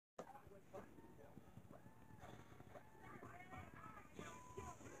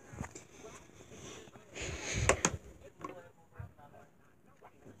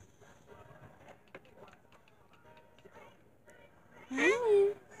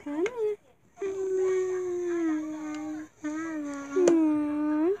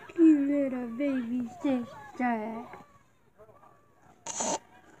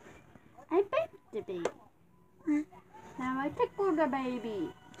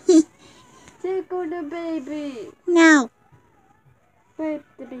Tickle the baby. No. Rape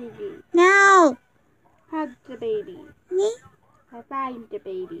the baby. No. Hug the baby. Me? High five the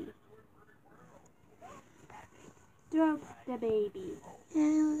baby. Stroke the baby.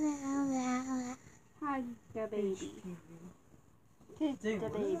 Hug the baby. Kiss the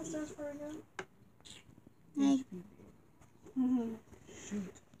baby.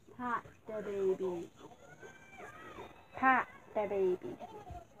 Pat the baby. Pat the baby.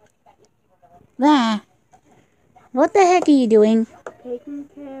 Ah. What the heck are you doing? Taking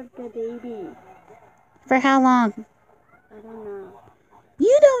care of the baby. For how long? I don't know.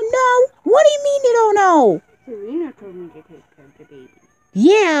 You don't know? What do you mean you don't know? Serena told me to take care of the baby.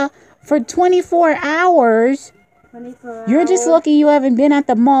 Yeah, for 24 hours. 24 hours. You're just lucky you haven't been at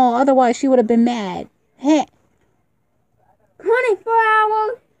the mall. Otherwise, she would have been mad. Heh. 24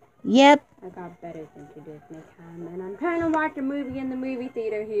 hours? Yep. I got better things to do with my time, and I'm trying to watch a movie in the movie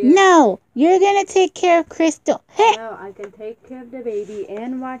theater here. No, you're going to take care of Crystal. Heh. No, I can take care of the baby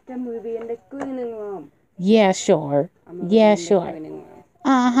and watch a movie in the cleaning room. Yeah, sure. Yeah, sure.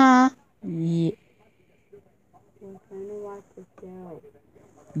 Uh-huh. Yeah. I'm trying to watch the show.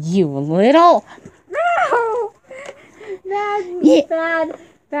 You little... No!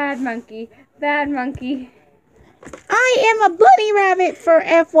 Bad monkey. Bad monkey. I am a bunny rabbit for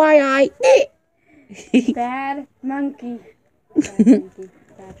FYI. Bad monkey. Bad monkey.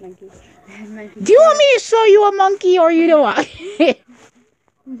 Bad monkey. Bad monkey. Do you want me to show you a monkey or you don't want?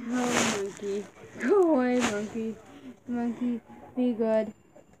 No, monkey. Go away, monkey. Monkey, be good.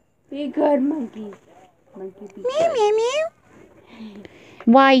 Be good, monkey. Monkey, be good. Meow, meow, meow.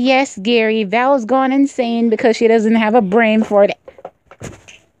 Why, yes, Gary. Val's gone insane because she doesn't have a brain for it.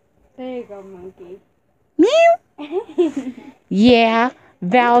 There you go, monkey. Meow. Yeah,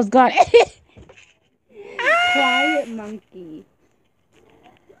 Val's gone. Quiet monkey.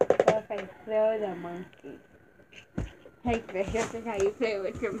 So if I throw the monkey. Hey, this is how you play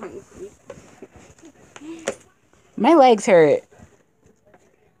with your monkey. My legs hurt.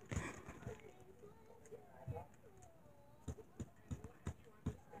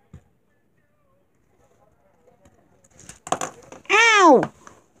 Ow!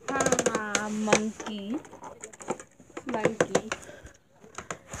 Ah, monkey. Monkey.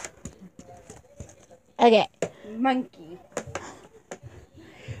 Okay. Monkey.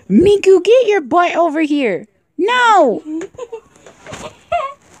 Miku, get your butt over here. No!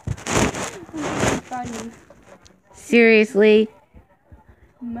 Funny. Seriously?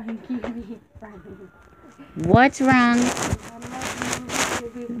 Monkey be funny. What's wrong?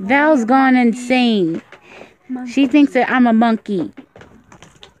 Val's gone insane. Monkey. She thinks that I'm a monkey.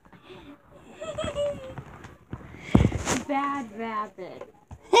 Bad rabbit.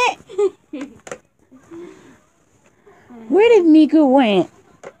 Where did Miku went?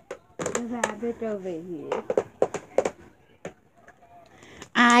 The rabbit over here.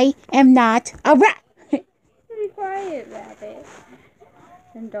 I am not a rat. Be quiet, rabbit.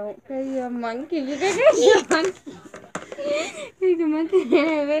 And don't say you're a monkey. You're gonna be a monkey. You're a monkey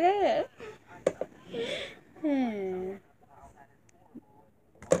over there.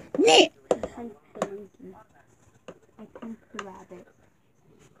 Nick. I punch the monkey. I punch the rabbit.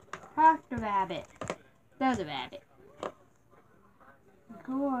 Talk the rabbit. Throw the rabbit.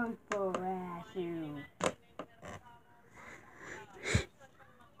 Go on for you.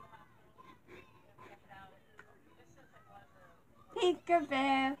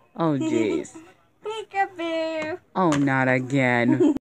 Peekaboo. Oh, jeez. Peekaboo. Oh, not again.